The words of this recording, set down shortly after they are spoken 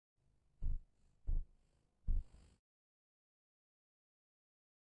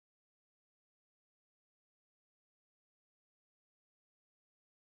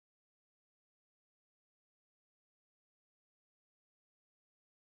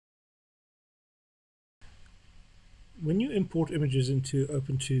When you import images into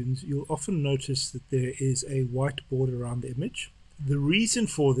OpenToonz, you'll often notice that there is a white border around the image. The reason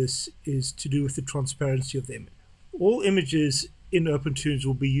for this is to do with the transparency of the image. All images in OpenToonz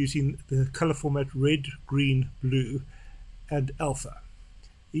will be using the color format red, green, blue, and alpha.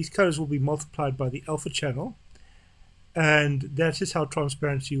 These colors will be multiplied by the alpha channel, and that is how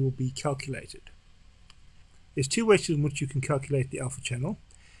transparency will be calculated. There's two ways in which you can calculate the alpha channel.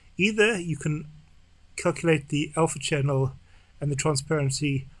 Either you can calculate the alpha channel and the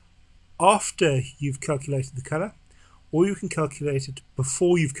transparency after you've calculated the color, or you can calculate it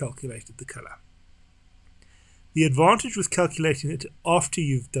before you've calculated the color. The advantage with calculating it after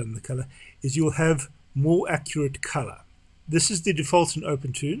you've done the color is you'll have more accurate color. This is the default in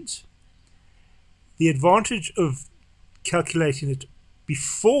OpenToonz. The advantage of calculating it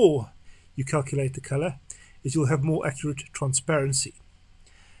before you calculate the color is you'll have more accurate transparency.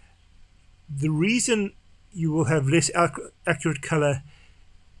 The reason you will have less accurate color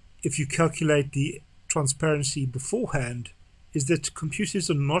if you calculate the transparency beforehand is that computers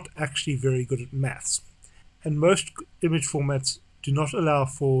are not actually very good at maths, and most image formats do not allow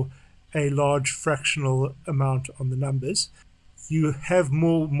for a large fractional amount on the numbers. You have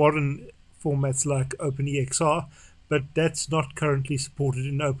more modern formats like OpenEXR, but that's not currently supported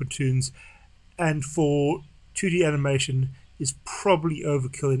in OpenToonz, and for 2D animation is probably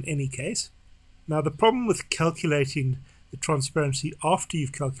overkill in any case. Now, the problem with calculating the transparency after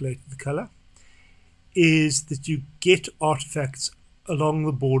you've calculated the color is that you get artifacts along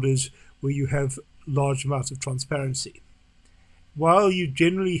the borders where you have large amounts of transparency. While you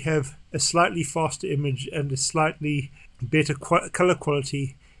generally have a slightly faster image and a slightly better color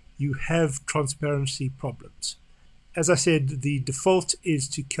quality, you have transparency problems. As I said, the default is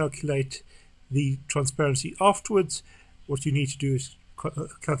to calculate the transparency afterwards. What you need to do is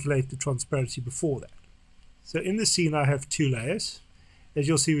calculate the transparency before that. So in the scene I have two layers. As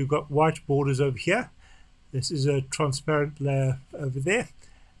you'll see, we've got white borders over here. This is a transparent layer over there,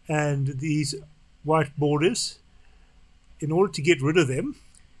 and these white borders, in order to get rid of them,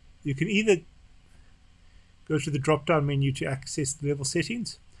 you can either go to the drop down menu to access the level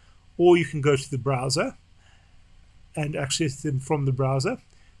settings, or you can go to the browser and access them from the browser.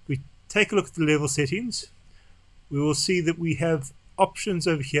 We take a look at the level settings. We will see that we have options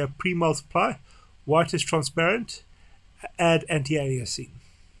over here: pre-multiply, white is transparent, add anti-aliasing.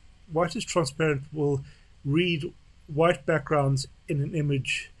 White is transparent will read white backgrounds in an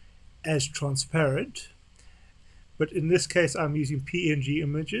image as transparent, but in this case I'm using PNG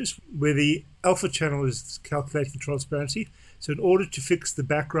images where the alpha channel is calculating transparency. So in order to fix the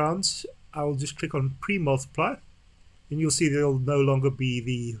backgrounds, I will just click on pre-multiply, and you'll see there will no longer be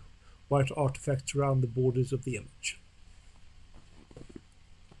the white artifacts around the borders of the image.